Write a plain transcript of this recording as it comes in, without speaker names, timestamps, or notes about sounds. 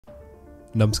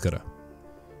ನಮಸ್ಕಾರ.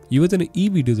 ಇವತ್ತಿನ ಈ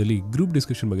ವಿಡಿಯೋದಲ್ಲಿ ಗ್ರೂಪ್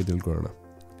ಡಿಸ್ಕಷನ್ ಬಗ್ಗೆ ತಿಳ್ಕೊಳ್ಳೋಣ.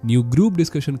 ನೀವು ಗ್ರೂಪ್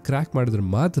ಡಿಸ್ಕಷನ್ ಕ್ರ್ಯಾಕ್ ಮಾಡಿದ್ರೆ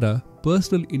ಮಾತ್ರ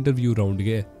ಪರ್ಸನಲ್ ಇಂಟರ್ವ್ಯೂ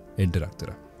ರೌಂಡ್ಗೆ ಎಂಟರ್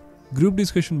ಆಗ್ತೀರಾ. ಗ್ರೂಪ್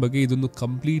ಡಿಸ್ಕಷನ್ ಬಗ್ಗೆ ಇದೊಂದು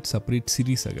ಕಂಪ್ಲೀಟ್ ಸಪರೇಟ್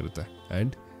ಸೀರೀಸ್ ಆಗಿರುತ್ತೆ.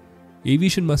 ಆ್ಯಂಡ್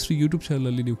ಏವಿಯೇಷನ್ ಮಾಸ್ಟರ್ ಯೂಟ್ಯೂಬ್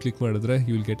ಚಾನಲಲ್ಲಿ ನೀವು ಕ್ಲಿಕ್ ಮಾಡಿದ್ರೆ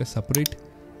you will get a separate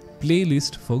play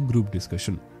list for group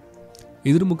discussion.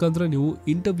 ಇದ್ರ ಮುಖಾಂತರ ನೀವು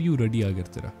ಇಂಟರ್ವ್ಯೂ ರೆಡಿ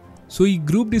ಆಗಿರ್ತೀರ. ಸೊ ಈ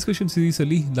ಗ್ರೂಪ್ ಡಿಸ್ಕಷನ್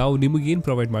ಸೀರೀಸಲ್ಲಿ ನಾವು ನಿಮಗೇನು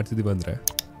ಪ್ರೊವೈಡ್ ಮಾಡ್ತಿದ್ದೀವಿ ಅಂದರೆ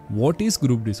what is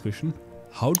group discussion,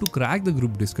 how to crack the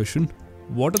group discussion,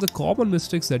 what are the common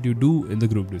mistakes that you do in the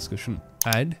group discussion,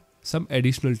 and some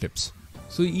additional tips.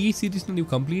 So ಈ ಸೀರೀಸ್ನ ನೀವು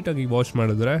complete ಆಗಿ watch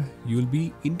ಮಾಡಿದ್ರೆ you will be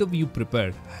interview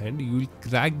prepared and you will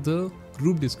crack the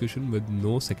group discussion with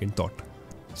no second thought.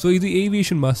 So ಇದು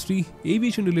aviation mastery.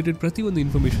 Aviation related ಪ್ರತಿಯೊಂದು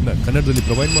ಇನ್ಫಾರ್ಮೇಷನ್ನ ಕನ್ನಡದಲ್ಲಿ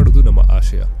provide ಮಾಡೋದು ನಮ್ಮ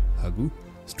ಆಶಯ, ಹಾಗೂ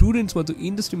ಸ್ಟೂಡೆಂಟ್ಸ್ ಮತ್ತು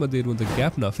ಇಂಡಸ್ಟ್ರಿ ಮಧ್ಯೆ ಇರುವಂಥ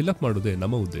ಗ್ಯಾಪ್ನ ಫಿಲಪ್ ಮಾಡೋದೇ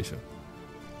ನಮ್ಮ ಉದ್ದೇಶ.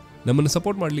 ನಮ್ಮನ್ನು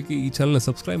ಸಪೋರ್ಟ್ ಮಾಡಲಿಕ್ಕೆ ಈ ಚಾನಲ್ನ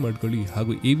ಸಬ್ಸ್ಕ್ರೈಬ್ ಮಾಡ್ಕೊಳ್ಳಿ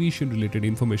ಹಾಗೂ ಏವಿಯೇಷನ್ ರಿಲೇಟೆಡ್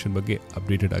ಇನ್ಫಾರ್ಮೇಷನ್ ಬಗ್ಗೆ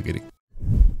ಅಪ್ಡೇಟೆಡ್ ಆಗಿರಿ.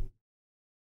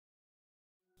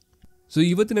 ಸೊ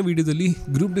ಇವತ್ತಿನ ವಿಡಿಯೋದಲ್ಲಿ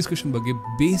ಗ್ರೂಪ್ ಡಿಸ್ಕಷನ್ ಬಗ್ಗೆ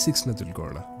ಬೇಸಿಕ್ಸ್ನ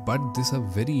ತಿಳ್ಕೊಳ್ಳೋಣ. But this are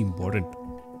very important.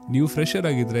 ನೀವು ಫ್ರೆಷರ್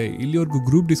ಆಗಿದ್ರೆ ಇಲ್ಲಿವರೆಗೂ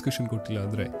ಗ್ರೂಪ್ ಡಿಸ್ಕಷನ್ ಕೊಟ್ಟಿಲ್ಲ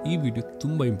ಅಂದರೆ ಈ ವಿಡಿಯೋ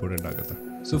ತುಂಬ ಇಂಪಾರ್ಟೆಂಟ್ ಆಗುತ್ತೆ.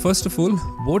 So first of all,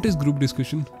 what is group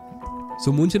discussion?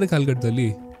 So ಮುಂಚಿನ ಕಾಲಘಟ್ಟದಲ್ಲಿ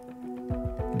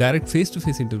direct face to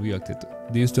phase interview ಆಗ್ತಿತ್ತು.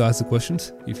 They use to ask the questions.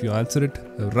 If you answer it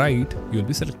right you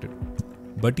will be selected.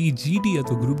 But ಈ GD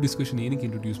ಅಥವಾ group discussion ಏನಕ್ಕೆ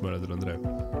introduce ಮಾಡಿದ್ರು ಅಂದರೆ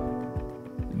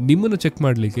ನಿಮ್ಮನ್ನು check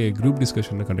ಮಾಡಲಿಕ್ಕೆ ಗ್ರೂಪ್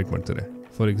ಡಿಸ್ಕಷನ್ನ ಕಂಡಕ್ಟ್ ಮಾಡ್ತಾರೆ.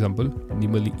 ಫಾರ್ ಎಕ್ಸಾಂಪಲ್,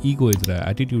 ನಿಮ್ಮಲ್ಲಿ ಈಗೋ ಇದ್ದರೆ,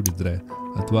 ಆ್ಯಟಿಟ್ಯೂಡ್ ಇದ್ದರೆ,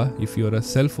 ಅಥವಾ if you are a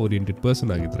self oriented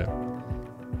person ಆಗಿದ್ದರೆ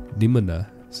ನಿಮ್ಮನ್ನು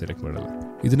ಸೆಲೆಕ್ಟ್ ಮಾಡಲ್ಲ.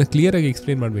 ಇದನ್ನು ಕ್ಲಿಯರಾಗಿ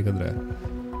ಎಕ್ಸ್ಪ್ಲೇನ್ ಮಾಡಬೇಕಂದ್ರೆ,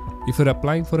 if you are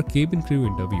applying for a cabin crew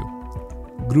interview,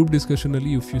 group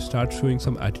ಡಿಸ್ಕಷನಲ್ಲಿ if you start showing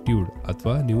some attitude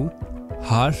ಅಥವಾ ನೀವು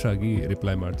ಹಾರ್ಶ್ ಆಗಿ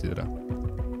ರಿಪ್ಲೈ ಮಾಡ್ತಿದ್ದೀರಾ,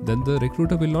 then the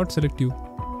ರಿಕ್ರೂಟರ್ will not select you.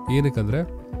 ಏನಕ್ಕಂದರೆ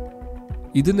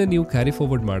ಇದನ್ನೇ ನೀವು ಕ್ಯಾರಿ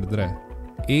ಫಾರ್ವರ್ಡ್ ಮಾಡಿದ್ರೆ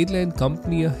ಏರ್ಲೈನ್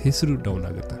ಕಂಪ್ನಿಯ ಹೆಸರು ಡೌನ್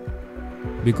ಆಗುತ್ತೆ.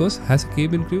 ಬಿಕಾಸ್ ಹ್ಯಾಸ್ ಅ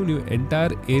ಕೇಬಿನ್ ಕ್ರೂ ನೀವು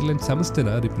ಎಂಟೈರ್ ಏರ್ಲೈನ್ ಸಂಸ್ಥೆನ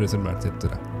ರಿಪ್ರೆಸೆಂಟ್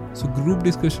ಮಾಡ್ತಿರ್ತೀರ. ಸೊ ಗ್ರೂಪ್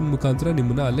ಡಿಸ್ಕಷನ್ ಮುಖಾಂತರ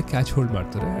ನಿಮ್ಮನ್ನು ಅಲ್ಲೇ ಕ್ಯಾಚ್ ಹೋಲ್ಡ್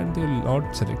ಮಾಡ್ತಾರೆ and they will not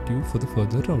select you for the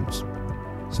further rounds.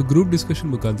 So group discussion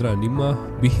ಮುಖಾಂತರ ನಿಮ್ಮ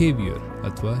ಬಿಹೇವಿಯರ್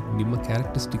ಅಥವಾ ನಿಮ್ಮ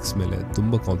ಕ್ಯಾರೆಕ್ಟರಿಸ್ಟಿಕ್ಸ್ ಮೇಲೆ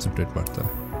ತುಂಬ ಕಾನ್ಸಂಟ್ರೇಟ್ ಮಾಡ್ತಾರೆ.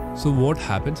 So what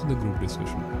happens in the group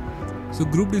discussion? So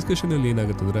group ಡಿಸ್ಕಷನಲ್ಲಿ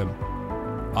ಏನಾಗುತ್ತೆ ಅಂದರೆ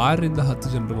 6 ರಿಂದ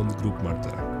 10 ಜನರ ಒಂದು ಗ್ರೂಪ್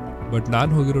ಮಾಡ್ತಾರೆ. ಬಟ್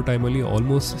ನಾನು ಹೋಗಿರೋ ಟೈಮಲ್ಲಿ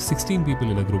ಆಲ್ಮೋಸ್ಟ್ 16 ಪೀಪಲ್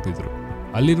ಇನ್ ಗ್ರೂಪ್ ಇದ್ದರು.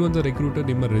 ಅಲ್ಲಿರುವಂಥ ರೆಕ್ರೂಟರ್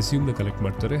ನಿಮ್ಮ ರೆಸ್ಯೂಮ್ನ ಕಲೆಕ್ಟ್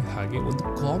ಮಾಡ್ತಾರೆ, ಹಾಗೆ ಒಂದು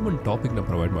ಕಾಮನ್ ಟಾಪಿಕ್ನ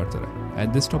ಪ್ರೊವೈಡ್ ಮಾಡ್ತಾರೆ.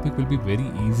 And this topic will be very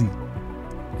easy.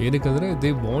 ಏನಕ್ಕಂದರೆ they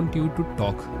want you to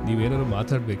talk. ನೀವೇನಾದ್ರು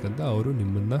ಮಾತಾಡಬೇಕಂತ ಅವರು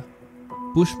ನಿಮ್ಮನ್ನು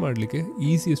ಪುಷ್ ಮಾಡಲಿಕ್ಕೆ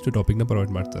ಈಸಿಯೆಸ್ಟ್ ಟಾಪಿಕ್ನ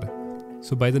ಪ್ರೊವೈಡ್ ಮಾಡ್ತಾರೆ.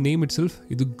 So by the name it self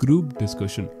ಇದು ಗ್ರೂಪ್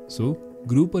ಡಿಸ್ಕಷನ್. ಸೊ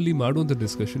ಗ್ರೂಪಲ್ಲಿ ಮಾಡುವಂಥ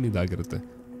ಡಿಸ್ಕಷನ್ ಇದಾಗಿರುತ್ತೆ.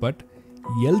 ಬಟ್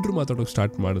ಎಲ್ಲರೂ ಮಾತಾಡೋಕೆ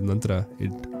ಸ್ಟಾರ್ಟ್ ಮಾಡಿದ ನಂತರ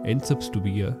it ends ups to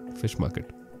be a fish market.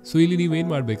 So ಇಲ್ಲಿ ನೀವೇನು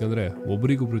ಮಾಡಬೇಕಂದ್ರೆ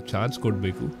ಒಬ್ರಿಗೊಬ್ರು ಚಾನ್ಸ್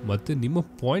ಕೊಡಬೇಕು ಮತ್ತು ನಿಮ್ಮ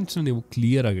ಪಾಯಿಂಟ್ಸ್ನ ನೀವು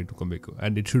ಕ್ಲಿಯರ್ ಆಗಿ ಇಟ್ಕೊಬೇಕು.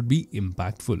 And it should be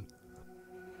impactful.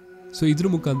 So ಇದ್ರ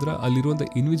ಮುಖಾಂತರ ಅಲ್ಲಿರುವಂಥ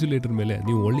ಇನ್ವಿಜಿಲೇಟರ್ ಮೇಲೆ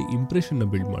ನೀವು ಒಳ್ಳೆ ಇಂಪ್ರೆಷನ್ನ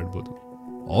ಬಿಲ್ಡ್ ಮಾಡ್ಬೋದು.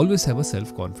 Always have a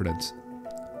self confidence.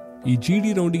 ಈ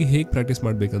GD ರೌಂಡಿಗೆ ಹೇಗೆ ಪ್ರಾಕ್ಟೀಸ್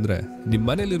ಮಾಡಬೇಕಂದ್ರೆ, ನಿಮ್ಮ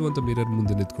ಮನೇಲಿರುವಂಥ ಮಿರರ್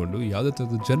ಮುಂದೆ ನಿಂತ್ಕೊಂಡು ಯಾವುದೇ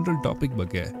ಥರದ ಜನರಲ್ ಟಾಪಿಕ್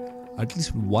ಬಗ್ಗೆ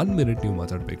ಅಟ್ಲೀಸ್ಟ್ 1 ಮಿನಿಟ್ ನೀವು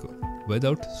ಮಾತಾಡಬೇಕು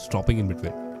ವಿದೌಟ್ ಸ್ಟಾಪಿಂಗ್ ಇನ್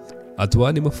ಬಿಟ್ವೀನ್. ಅಥವಾ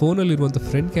ನಿಮ್ಮ ಫೋನಲ್ಲಿರುವಂಥ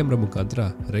ಫ್ರಂಟ್ ಕ್ಯಾಮ್ರಾ ಮುಖಾಂತರ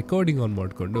ರೆಕಾರ್ಡಿಂಗ್ ಆನ್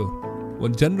ಮಾಡಿಕೊಂಡು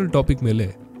ಒಂದು ಜನರಲ್ ಟಾಪಿಕ್ ಮೇಲೆ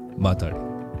ಮಾತಾಡಿ.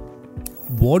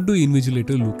 What do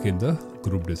invigilator look in the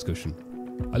group discussion?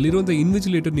 ಅಲ್ಲಿರುವಂಥ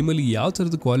ಇನ್ವಿಜಿಲೇಟರ್ ನಿಮ್ಮಲ್ಲಿ ಯಾವ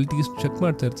ಥರದ ಕ್ವಾಲಿಟೀಸ್ ಚೆಕ್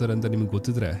ಮಾಡ್ತಾ ಇರ್ತಾರೆ ಅಂತ ನಿಮಗೆ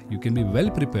ಗೊತ್ತಿದ್ರೆ you can be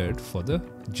well prepared for the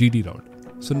GD round.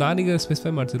 So ನಾನೀಗ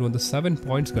ಸ್ಪೆಸಿಫೈ ಮಾಡ್ತಿರುವಂಥ 7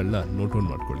 ಪಾಯಿಂಟ್ಸ್ಗಳನ್ನ ನೋಟ್ ಡೌನ್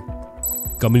ಮಾಡ್ಕೊಳ್ಳಿ.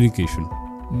 ಕಮ್ಯುನಿಕೇಷನ್.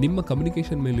 ನಿಮ್ಮ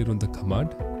ಕಮ್ಯುನಿಕೇಷನ್ ಮೇಲಿರುವಂಥ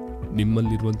ಕಮಾಂಡ್,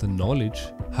 ನಿಮ್ಮಲ್ಲಿರುವಂಥ ನಾಲೆಡ್ಜ್,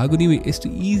 ಹಾಗೂ ನೀವು ಎಷ್ಟು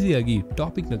ಈಸಿಯಾಗಿ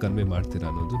ಟಾಪಿಕ್ನ ಕನ್ವೆ ಮಾಡ್ತೀರಾ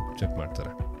ಅನ್ನೋದು ಚೆಕ್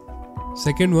ಮಾಡ್ತಾರೆ.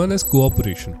 Second one is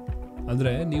cooperation.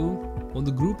 ಅಂದರೆ ನೀವು ಒಂದು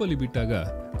ಗ್ರೂಪಲ್ಲಿ ಬಿಟ್ಟಾಗ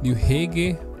ನೀವು ಹೇಗೆ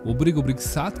ಒಬ್ರಿಗೊಬ್ರಿಗೆ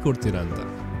ಸಾಥ್ ಕೊಡ್ತೀರಾ ಅಂತ.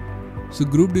 ಸೊ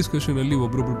ಗ್ರೂಪ್ ಡಿಸ್ಕಷನಲ್ಲಿ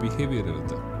ಒಬ್ರೊಬ್ರು ಬಿಹೇವಿಯರ್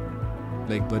ಇರುತ್ತೆ,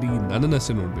 ಲೈಕ್ ಬರೀ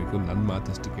ನನ್ನನ್ನಷ್ಟೇ ನೋಡಬೇಕು, ನನ್ನ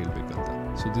ಮಾತಷ್ಟು ಕೇಳಬೇಕಂತ.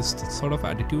 So this sort of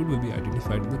attitude will be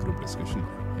identified in the group discussion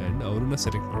and ಅವ್ರನ್ನ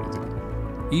ಸೆಲೆಕ್ಟ್ ಮಾಡೋದಿಲ್ಲ.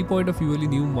 ಈ ಪಾಯಿಂಟ್ ಆಫ್ ವ್ಯೂ ಅಲ್ಲಿ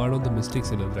ನೀವು ಮಾಡೋಂಥ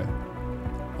ಮಿಸ್ಟೇಕ್ಸ್ ಏನಂದರೆ,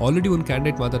 ಆಲ್ರೆಡಿ ಒಂದು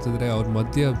ಕ್ಯಾಂಡಿಡೇಟ್ ಮಾತಾಡ್ತಿದ್ರೆ ಅವ್ರ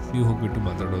ಮಧ್ಯೆ ನೀವು ಹೋಗ್ಬಿಟ್ಟು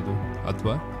ಮಾತಾಡೋದು,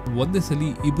 ಅಥವಾ ಒಂದೇ ಸಲ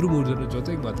 2-3 ಜನ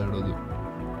ಜೊತೆಗೆ ಮಾತಾಡೋದು,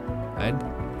 and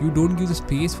you don't give the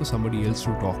space for ಸಮಬಡಿ else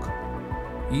to talk.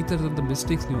 ಈ ಥರದಂಥ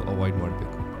ಮಿಸ್ಟೇಕ್ಸ್ ನೀವು ಅವಾಯ್ಡ್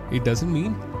ಮಾಡಬೇಕು. ಇಟ್ ಡಸಂಟ್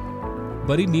ಮೀನ್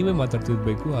ಬರೀ ನೀವೇ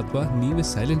ಮಾತಾಡ್ತಿರ್ಬೇಕು ಅಥವಾ ನೀವೇ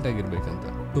ಸೈಲೆಂಟ್ ಆಗಿರ್ಬೇಕಂತ.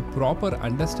 ಸೊ ಪ್ರಾಪರ್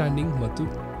ಅಂಡರ್ಸ್ಟ್ಯಾಂಡಿಂಗ್ ಮತ್ತು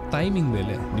ಟೈಮಿಂಗ್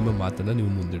ಮೇಲೆ ನಿಮ್ಮ ಮಾತನ್ನು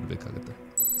ನೀವು ಮುಂದಿಡಬೇಕಾಗುತ್ತೆ.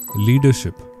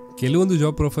 ಲೀಡರ್ಶಿಪ್. ಕೆಲವೊಂದು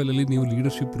ಜಾಬ್ ಪ್ರೊಫೈಲಲ್ಲಿ ನೀವು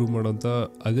ಲೀಡರ್ಶಿಪ್ ಪ್ರೂವ್ ಮಾಡೋಂಥ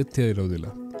ಅಗತ್ಯ ಇರೋದಿಲ್ಲ.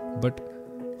 ಬಟ್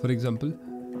ಫಾರ್ ಎಕ್ಸಾಂಪಲ್,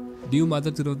 ನೀವು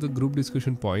ಮಾತಾಡ್ತಿರೋದು group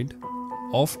discussion point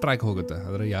of track ಹೋಗುತ್ತೆ.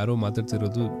 ಅಂದರೆ ಯಾರೋ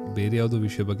ಮಾತಾಡ್ತಿರೋದು ಬೇರೆ ಯಾವುದೋ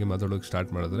ವಿಷಯ ಬಗ್ಗೆ ಮಾತಾಡೋಕ್ಕೆ ಸ್ಟಾರ್ಟ್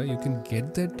ಮಾಡಿದ್ರೆ you can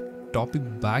get that topic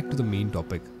back to the main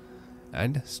topic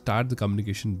and start the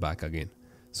communication back again.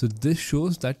 So this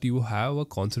shows that you have a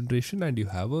concentration and you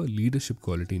have a leadership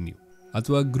quality in you.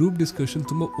 ಅಥವಾ group discussion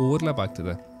ತುಂಬ overlap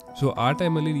ಆಗ್ತದೆ. So ಆ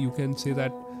ಟೈಮಲ್ಲಿ you can say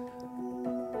that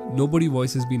nobody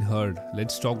voice has been heard,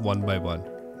 let's talk one by one.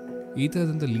 ಈ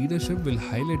ಥರದಂಥ leadership will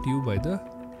highlight you by the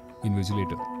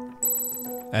invigilator.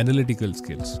 Analytical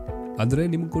skills ಅಂದರೆ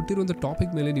ನಿಮ್ಗೆ ಕೊಟ್ಟಿರುವಂಥ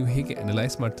topic ಮೇಲೆ ನೀವು ಹೇಗೆ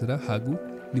ಅನಲೈಸ್ ಮಾಡ್ತೀರಾ ಹಾಗೂ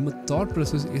ನಿಮ್ಮ ಥಾಟ್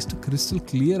ಪ್ರೊಸೆಸ್ ಎಷ್ಟು ಕ್ರಿಸ್ಟಲ್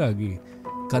ಕ್ಲಿಯರ್ ಆಗಿ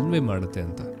ಕನ್ವೆ ಮಾಡುತ್ತೆ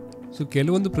ಅಂತ. ಸೊ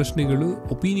ಕೆಲವೊಂದು ಪ್ರಶ್ನೆಗಳು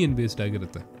ಒಪಿನಿಯನ್ ಬೇಸ್ಡ್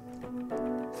ಆಗಿರುತ್ತೆ.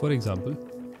 For example,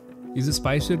 is the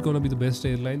Spice jet gonna B the best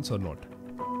airlines R not?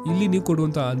 ಇಲ್ಲಿ ನೀವು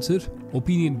ಕೊಡುವಂಥ ಆನ್ಸರ್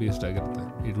ಒಪಿನಿಯನ್ ಬೇಸ್ಡ್ ಆಗಿರುತ್ತೆ.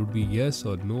 It would be Yes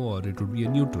R no R it would be A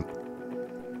neutral.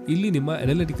 ಇಲ್ಲಿ ನಿಮ್ಮ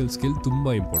analytical skill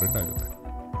ತುಂಬ important ಆಗುತ್ತೆ.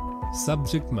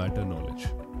 Subject matter knowledge,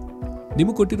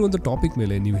 ನಿಮಗೆ ಕೊಟ್ಟಿರುವಂಥ ಟಾಪಿಕ್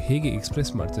ಮೇಲೆ ನೀವು ಹೇಗೆ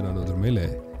ಎಕ್ಸ್ಪ್ರೆಸ್ ಮಾಡ್ತೀರ ಅನ್ನೋದ್ರ ಮೇಲೆ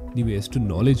ನೀವು ಎಷ್ಟು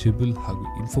ನಾಲೆಜಬಲ್ ಹಾಗೂ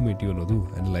ಇನ್ಫಾರ್ಮೇಟಿವ್ ಅನ್ನೋದು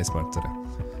ಅನಲೈಸ್ ಮಾಡ್ತಾರೆ.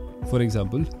 For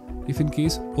example, if in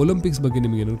case Olympics ಬಗ್ಗೆ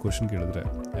ನಿಮಗೆ ಏನಾದ್ರು ಕ್ವಶನ್ ಕೇಳಿದ್ರೆ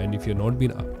and if you not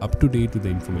been up to date with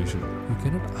the information, you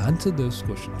cannot answer those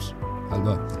questions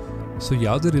ಅಲ್ವಾ? ಸೊ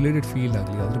ಯಾವುದೇ ರಿಲೇಟೆಡ್ ಫೀಲ್ಡ್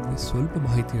ಆಗಲಿ ಅದ್ರ ಬಗ್ಗೆ ಸ್ವಲ್ಪ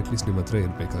ಮಾಹಿತಿ ಅಟ್ಲೀಸ್ಟ್ ನಿಮ್ಮ ಹತ್ರ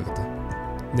ಇರಬೇಕಾಗುತ್ತೆ.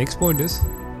 Next point is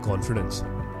confidence.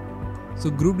 So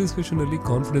group ಡಿಸ್ಕಷನಲ್ಲಿ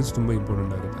confidence ತುಂಬ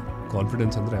ಇಂಪಾರ್ಟೆಂಟ್ ಆಗುತ್ತೆ.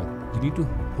 ಕಾನ್ಫಿಡೆನ್ಸ್ ಅಂದರೆ you need to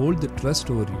hold the trust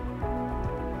over you.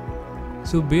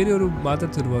 So ಬೇರೆಯವರು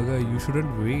ಮಾತಾಡ್ತಿರುವಾಗ you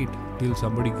shouldn't wait till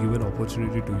somebody give an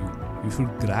opportunity to you. You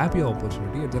should grab your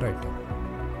opportunity at the right time.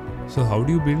 So how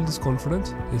do you build this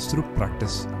confidence? Is through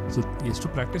practice. So ಎಷ್ಟು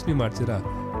practice ನೀವು ಮಾಡ್ತೀರಾ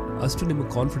ಅಷ್ಟು ನಿಮ್ಮ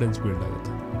confidence build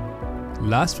ಆಗುತ್ತೆ.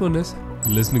 Last one is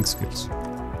listening skills.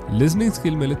 Listening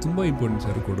skill ಮೇಲೆ ತುಂಬ importance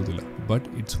ಯಾರು ಕೊಡೋದಿಲ್ಲ, but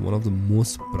it's one of the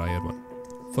most prior one.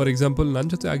 For example, ನನ್ನ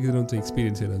ಜೊತೆ ಆಗಿರೋಂಥ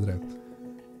ಎಕ್ಸ್ಪೀರಿಯನ್ಸ್ ಏನಂದರೆ,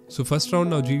 ಸೊ ಫಸ್ಟ್ ರೌಂಡ್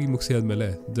ನಾವು GD ಮುಗಿಸಿ ಆದಮೇಲೆ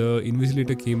the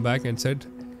invigilator came back and said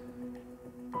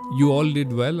you all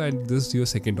did well and this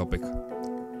your second topic.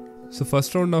 So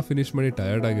first round ನಾವು finish ಮಾಡಿ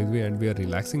tired ಆಗಿದ್ವಿ and we are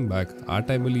relaxing back. ಆ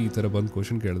ಟೈಮಲ್ಲಿ ಈ ಥರ ಬಂದು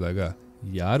ಕ್ವಶನ್ ಕೇಳಿದಾಗ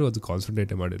ಯಾರು ಅದು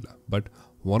ಕಾನ್ಸಂಟ್ರೇಟೇ ಮಾಡಿಲ್ಲ, but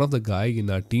one of the ಗಾಯ್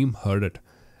in R team heard it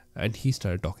and he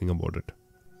started talking about it.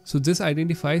 So this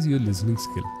identifies your listening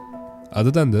skill.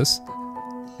 Other than this,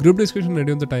 group discussion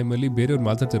ನಡೆಯುವಂಥ ಟೈಮಲ್ಲಿ ಬೇರೆಯವ್ರು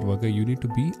ಮಾತಾಡ್ತಿರುವಾಗ you need to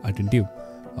B attentive.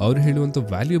 ಅವ್ರು ಹೇಳುವಂಥ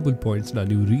valuable ಪಾಯಿಂಟ್ಸ್ನ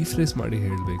ನೀವು refresh ಮಾಡಿ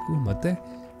ಹೇಳಬೇಕು ಮತ್ತು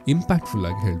impactful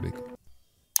ಆಗಿ ಹೇಳಬೇಕು.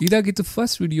 ಇದಾಗಿತ್ತು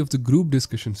first video of the group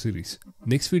discussion series.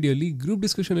 Next ವಿಡಿಯೋಲಿ ಗ್ರೂಪ್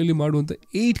ಡಿಸ್ಕಷನಲ್ಲಿ ಮಾಡುವಂಥ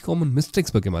 8 ಕಾಮನ್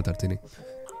ಮಿಸ್ಟೇಕ್ಸ್ ಬಗ್ಗೆ ಮಾತಾಡ್ತೀನಿ.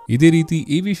 ಇದೇ ರೀತಿ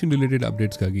ಏವಿಯೇಷನ್ ರಿಲೇಟೆಡ್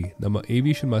ಅಪ್ಡೇಟ್ಸ್ಗಾಗಿ ನಮ್ಮ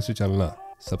ಏವಿಯೇಷನ್ ಮಾಸ್ಟರ್ ಚಾನಲ್ನ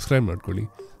ಸಬ್ಸ್ಕ್ರೈಬ್ ಮಾಡ್ಕೊಳ್ಳಿ.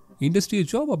 ಇಂಡಸ್ಟ್ರಿಯ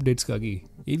ಜಾಬ್ ಅಪ್ಡೇಟ್ಸ್ಗಾಗಿ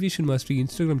ಏವಿಯೇಷನ್ ಮಾಸ್ಟ್ರಿ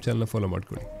ಇನ್ಸ್ಟಾಗ್ರಾಮ್ ಚಾನಲ್ನ ಫಾಲೋ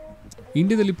ಮಾಡ್ಕೊಳ್ಳಿ.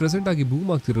 ಇಂಡಿಯಾದಲ್ಲಿ ಪ್ರೆಸೆಂಟ್ ಆಗಿ ಬೂಮ್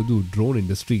ಆಗ್ತಿರೋದು ಡ್ರೋನ್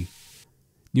ಇಂಡಸ್ಟ್ರಿ.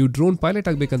 ನೀವು ಡ್ರೋನ್ ಪೈಲಟ್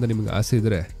ಆಗಬೇಕಂತ ನಿಮಗೆ ಆಸೆ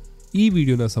ಇದ್ದರೆ ಈ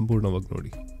ವಿಡಿಯೋನ ಸಂಪೂರ್ಣವಾಗಿ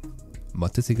ನೋಡಿ.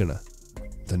 ಮತ್ತೆ ಸಿಗೋಣ.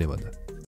 ಧನ್ಯವಾದ.